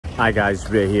Hi guys,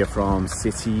 Ray here from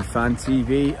City Fan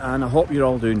TV, and I hope you're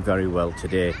all doing very well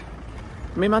today.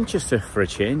 I'm in Manchester for a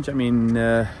change. I'm in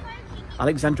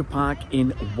Alexandra Park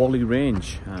in Whalley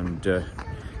Range, and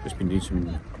just been doing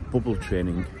some bubble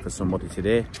training for somebody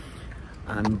today,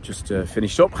 and just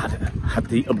finished up, had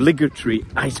the obligatory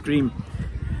ice cream,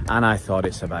 and I thought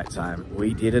it's about time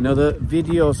we did another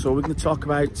video. So we're going to talk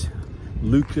about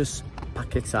Lucas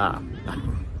Paquetá.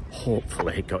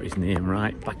 Hopefully I got his name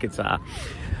right, Paquetá.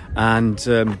 And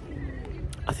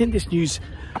I think this news,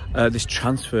 this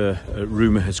transfer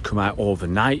rumour has come out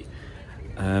overnight.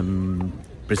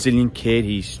 Brazilian kid,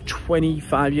 he's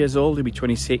 25 years old, he'll be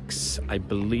 26, I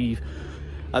believe,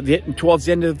 towards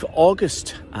the end of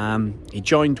August. He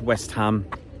joined West Ham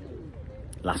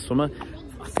last summer.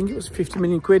 I think it was 50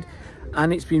 million quid,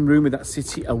 and it's been rumoured that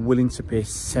City are willing to pay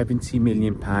 £70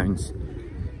 million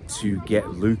to get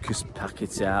Lucas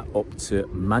Paquetá up to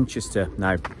Manchester.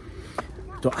 Now,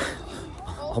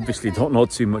 obviously don't know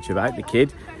too much about the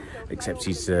kid, except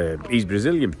he's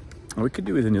Brazilian. And we could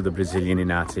do with another Brazilian in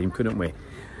our team, couldn't we?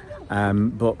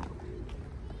 But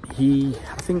I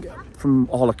think from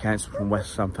all accounts from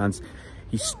West Ham fans,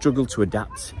 he struggled to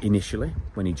adapt initially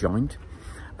when he joined.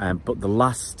 But the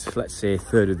last, let's say,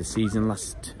 third of the season,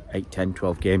 last 8, 10,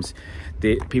 12 games,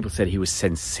 people said he was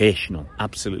sensational,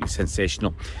 absolutely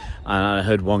sensational. And I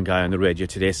heard one guy on the radio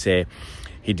today say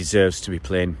he deserves to be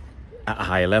playing at a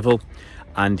higher level,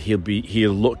 and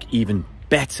he'll look even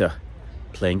better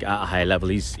playing at a higher level.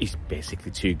 He's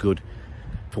basically too good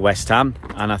for West Ham,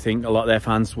 and I think a lot of their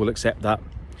fans will accept that.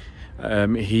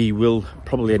 He will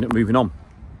probably end up moving on.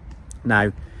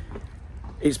 Now,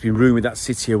 it's been rumoured that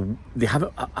City, they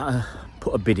haven't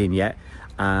put a bid in yet,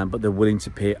 but they're willing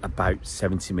to pay about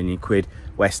 70 million quid.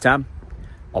 West Ham,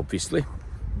 obviously,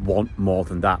 want more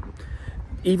than that.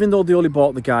 Even though they only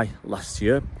bought the guy last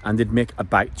year and they'd make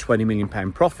about £20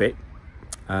 million profit,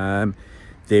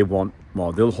 they want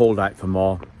more. They'll hold out for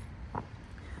more.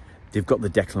 They've got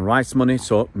the Declan Rice money,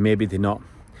 so maybe they're not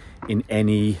in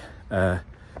any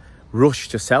rush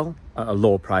to sell at a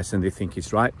lower price than they think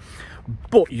is right.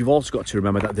 But you've also got to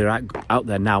remember that they're out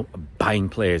there now buying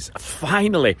players.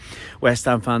 Finally, West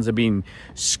Ham fans have been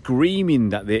screaming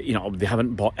that they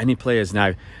haven't bought any players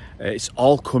now. It's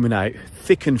all coming out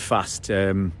thick and fast.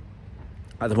 At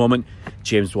the moment,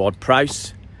 James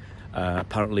Ward-Prowse,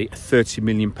 apparently a £30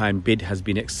 million bid has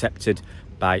been accepted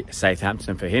by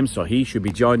Southampton for him, so he should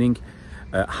be joining.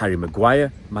 Harry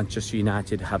Maguire, Manchester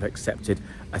United have accepted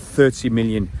a £30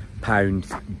 million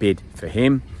bid for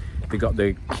him. They got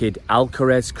the kid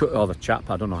Alcaraz, or the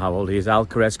chap, I don't know how old he is,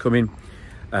 Alcaraz coming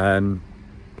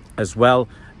as well.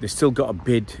 They've still got a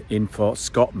bid in for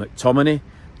Scott McTominay.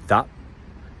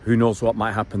 Who knows what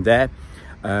might happen there.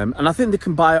 And I think they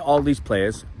can buy all these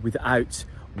players without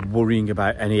worrying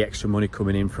about any extra money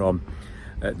coming in from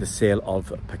the sale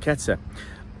of Paquetá.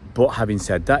 But having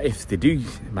said that, if they do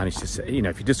manage to,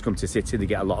 if you just come to City, they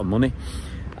get a lot of money.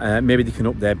 Maybe they can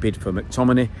up their bid for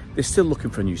McTominay. They're still looking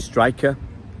for a new striker.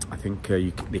 I think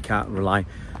they can't rely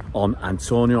on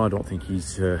Antonio. I don't think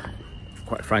he's,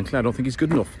 quite frankly, I don't think he's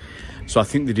good enough. So I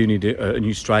think they do need a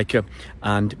new striker,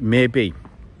 and maybe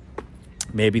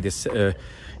this, the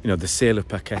sale of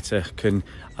Paquetá can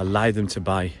allow them to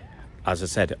buy, as I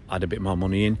said, add a bit more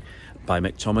money in, buy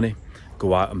McTominay,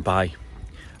 go out and buy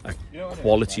a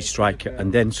quality striker,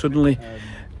 and then suddenly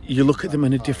you look at them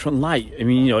in a different light. I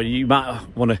mean, you might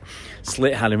want to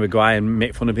slate Harry Maguire and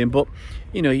make fun of him, but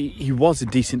he was a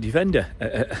decent defender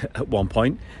at one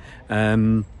point.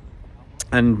 And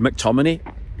McTominay,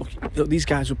 look, these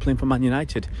guys were playing for Man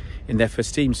United in their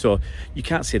first team, so you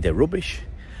can't say they're rubbish.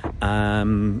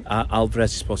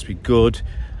 Alvarez is supposed to be good,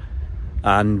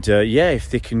 and if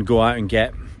they can go out and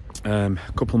get a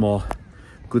couple more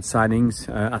good signings,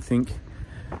 I think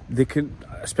they can,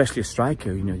 especially a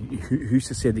striker. Who's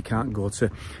to say they can't go to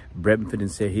Brentford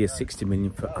and say here's 60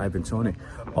 million for Ivan Toney,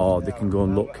 or they can go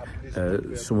and look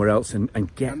somewhere else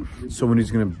and get someone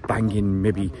who's going to bang in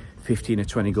maybe 15 or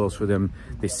 20 goals for them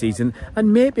this season.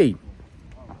 And maybe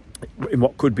in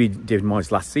what could be David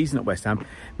Moyes' last season at West Ham,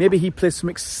 maybe he plays some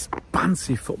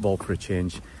expansive football for a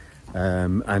change,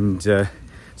 and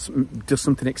does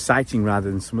something exciting rather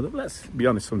than some of the, let's be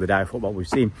honest, some of the dire football we've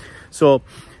seen. So,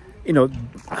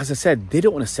 as I said, they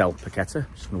don't want to sell Paquetá.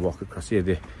 I'm just going to walk across here.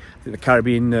 The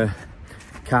Caribbean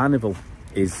Carnival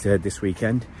is this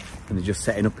weekend, and they're just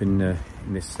setting up in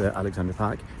this Alexandra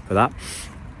Park for that.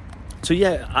 So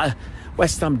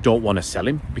West Ham don't want to sell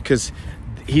him because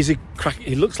he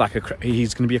looks like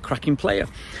he's going to be a cracking player.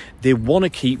 They want to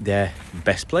keep their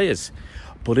best players,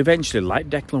 but eventually, like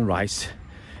Declan Rice,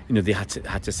 they had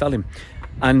to sell him.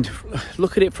 And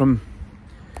look at it from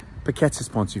Paqueta's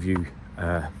point of view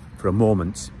for a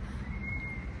moment,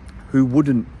 who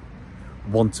wouldn't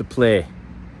want to play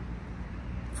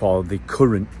for the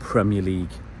current Premier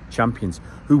League champions?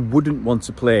 Who wouldn't want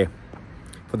to play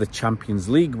for the Champions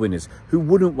League winners? Who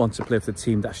wouldn't want to play for the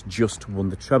team that's just won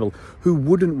the treble? Who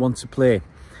wouldn't want to play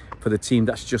for the team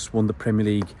that's just won the Premier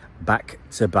League back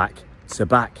to back to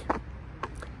back?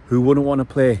 Who wouldn't want to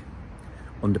play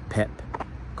under Pep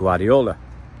Guardiola?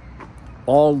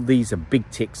 All these are big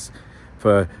ticks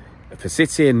for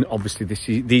City, and obviously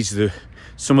these are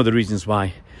some of the reasons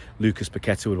why Lucas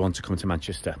Paquetá would want to come to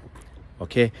Manchester.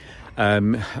 Okay,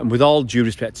 and with all due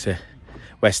respect to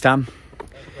West Ham,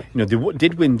 you know, they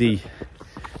did win the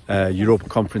Europa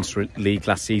Conference League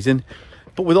last season,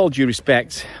 but with all due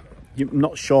respect, you're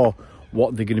not sure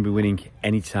what they're going to be winning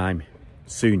anytime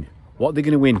soon. What they're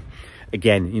going to win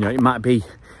again, you know, it might be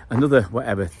another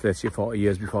whatever 30 or 40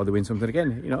 years before they win something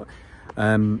again, you know.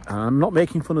 I'm not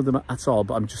making fun of them at all,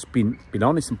 but I'm just being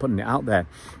honest and putting it out there.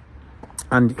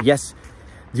 And yes,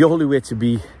 the only way to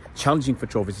be challenging for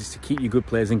trophies is to keep your good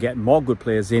players and get more good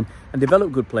players in and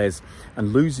develop good players.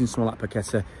 And losing someone like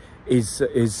Paquetá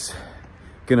is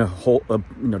going to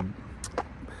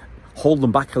hold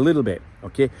them back a little bit,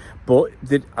 okay? But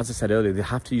as I said earlier, they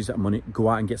have to use that money, go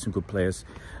out and get some good players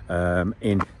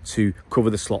in to cover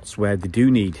the slots where they do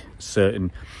need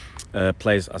certain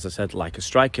players, as I said, like a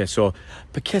striker. So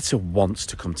Paquetá wants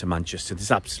to come to Manchester.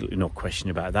 There's absolutely no question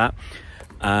about that.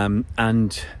 And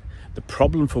the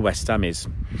problem for West Ham is,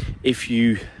 if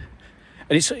you,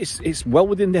 and it's well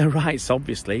within their rights,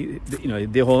 obviously, you know,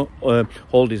 they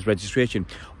hold his registration,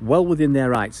 well within their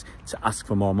rights to ask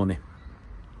for more money.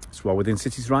 It's well within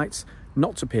City's rights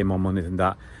not to pay more money than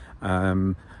that.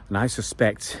 And I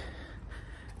suspect,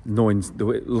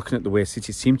 looking at the way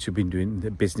City seem to have been doing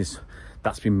the business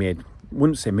that's been made,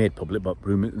 wouldn't say made public, but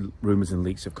rumours and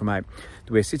leaks have come out.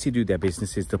 The way City do their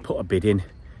business is they'll put a bid in,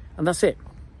 and that's it.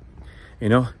 You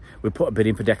know, we put a bid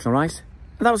in for Declan Rice,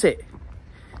 and that was it.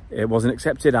 It wasn't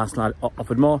accepted. Arsenal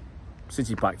offered more.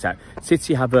 City backed out.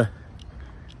 City have a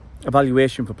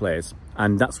valuation for players,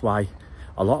 and that's why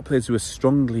a lot of players who are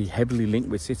heavily linked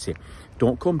with City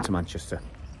don't come to Manchester,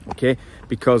 okay?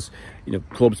 Because, you know,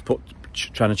 clubs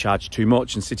trying to charge too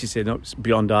much, and City say no, it's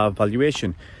beyond our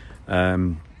valuation.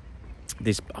 Koulibaly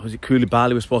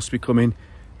was supposed to be coming.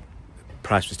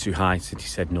 Price was too high. City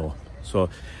said no. So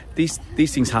these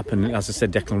things happen. As I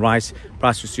said, Declan Rice,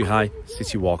 price was too high.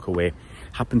 City walk away.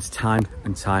 Happens time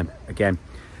and time again.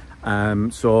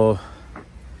 So,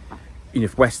 you know,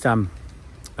 if West Ham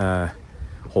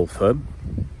hold firm,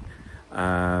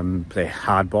 play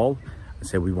hardball, and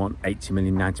say we want 80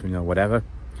 million, 90 million, or whatever,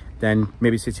 then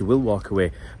maybe City will walk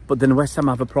away. But then West Ham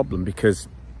have a problem because,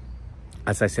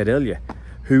 as I said earlier,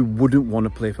 who wouldn't want to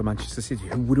play for Manchester City?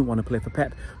 Who wouldn't want to play for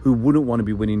Pep? Who wouldn't want to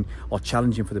be winning or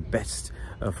challenging for the best,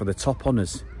 for the top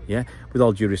honours? Yeah, with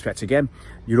all due respect, again,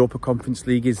 Europa Conference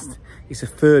League is the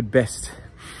third best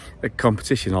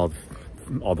competition, or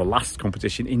the last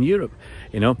competition in Europe.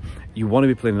 You know, you want to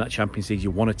be playing in that Champions League.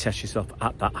 You want to test yourself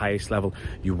at that highest level.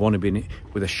 You want to be in it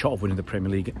with a shot of winning the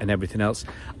Premier League and everything else.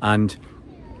 And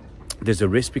there's a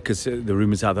risk because the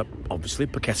rumours are that obviously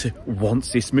Paquetá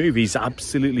wants this move. He's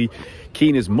absolutely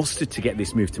keen as mustard to get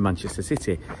this move to Manchester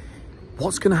City.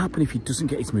 What's going to happen if he doesn't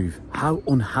get his move? How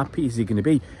unhappy is he going to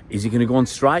be? Is he going to go on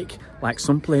strike like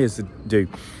some players do?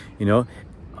 You know,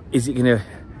 is it going to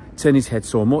turn his head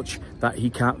so much that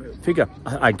he can't figure?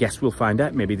 I guess we'll find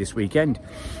out maybe this weekend,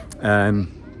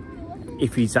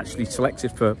 if he's actually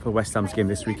selected for West Ham's game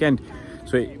this weekend.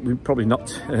 So we're probably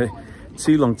not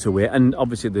too long to wait, and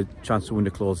obviously the transfer window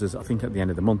closes I think at the end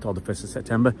of the month or the 1st of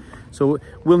September, so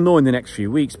we'll know in the next few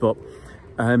weeks. But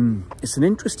it's an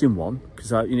interesting one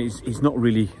because you know, he's not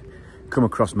really come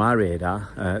across my radar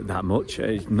that much.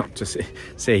 Not to say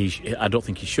I don't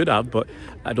think he should have, but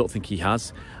I don't think he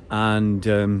has. And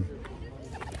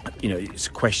you know, it's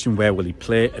a question, where will he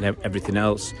play and everything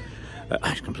else.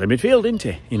 He can play midfield, isn't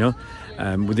he? You know,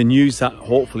 with the news that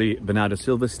hopefully Bernardo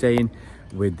Silva's staying,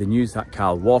 with the news that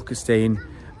Kyle Walker's staying,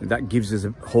 that gives us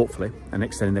hopefully, and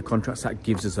extending their contracts, that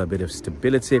gives us a bit of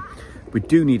stability. We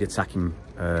do need attacking,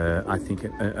 I think,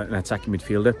 an attacking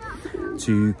midfielder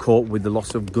to cope with the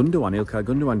loss of Ilkay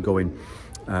Gundogan going,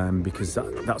 because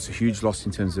that's a huge loss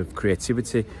in terms of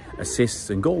creativity, assists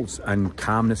and goals, and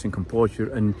calmness and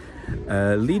composure and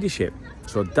leadership.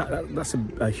 So that's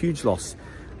a huge loss.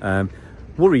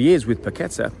 Worry is with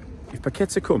Paquetá, if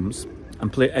Paquetá comes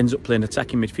and ends up playing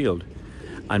attacking midfield,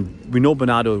 and we know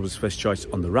Bernardo was first choice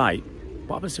on the right,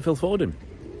 what happens to Phil Foden?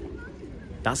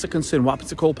 That's a concern. What happens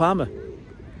to Cole Palmer,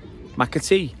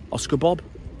 McAtee, Oscar Bob?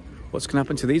 What's going to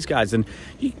happen to these guys? And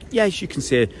yes, you can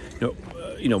say, you know,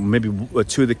 you know, maybe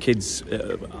two of the kids,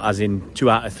 as in 2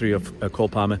 out of 3 of Cole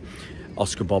Palmer,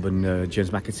 Oscar Bob and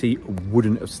James McAtee,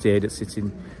 wouldn't have stayed at City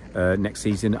next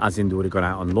season, as in they would have gone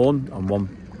out on loan, and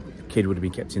one kid would have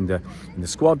been kept in the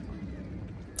squad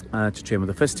to train with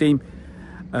the first team.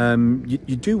 You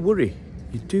do worry.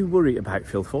 You do worry about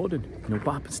Phil Foden. You know,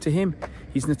 what happens to him?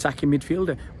 He's an attacking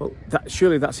midfielder. Well,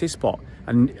 surely that's his spot.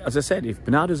 And as I said, if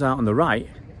Bernardo's out on the right,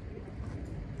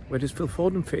 where does Phil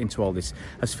Foden fit into all this?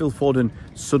 Has Phil Foden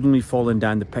suddenly fallen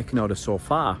down the pecking order so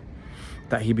far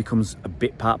that he becomes a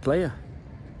bit part player?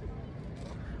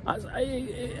 I'm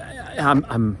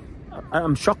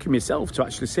shocking myself to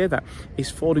actually say that. Is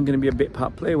Foden going to be a bit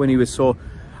part player when he was so,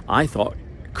 I thought,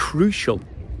 crucial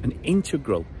and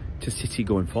integral to City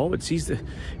going forwards?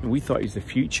 We thought he's the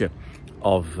future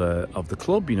of the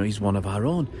club. You know, he's one of our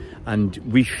own, and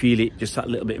we feel it just that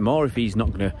little bit more if he's not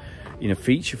going to, you know,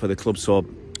 feature for the club. So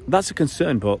that's a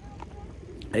concern, but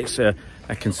it's a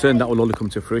concern that will only come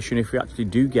to fruition if we actually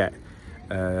do get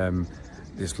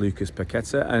this Lucas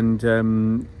Paquetá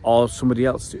and or somebody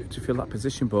else to fill that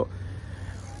position. But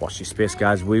watch your space,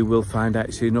 guys. We will find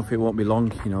out soon enough. It won't be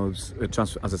long. You know, as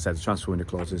I said, the transfer window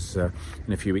closes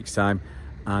in a few weeks' time.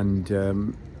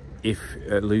 And if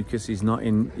Lucas is not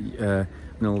in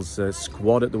Nil's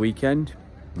squad at the weekend,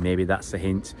 maybe that's a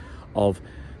hint of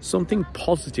something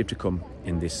positive to come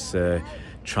in this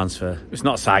transfer. It's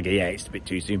not saga yet, it's a bit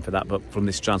too soon for that, but from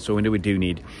this transfer window we do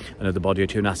need another body or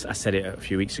two. And I said it a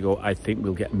few weeks ago, I think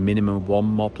we'll get minimum 1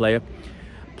 more player,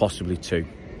 possibly 2.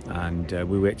 And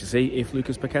we wait to see if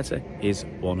Lucas Paquetá is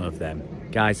one of them.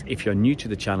 Guys, if you're new to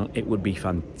the channel, it would be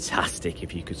fantastic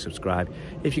if you could subscribe.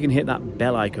 If you can hit that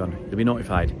bell icon, you'll be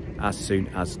notified as soon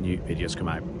as new videos come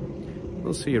out.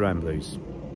 We'll see you around, Blues.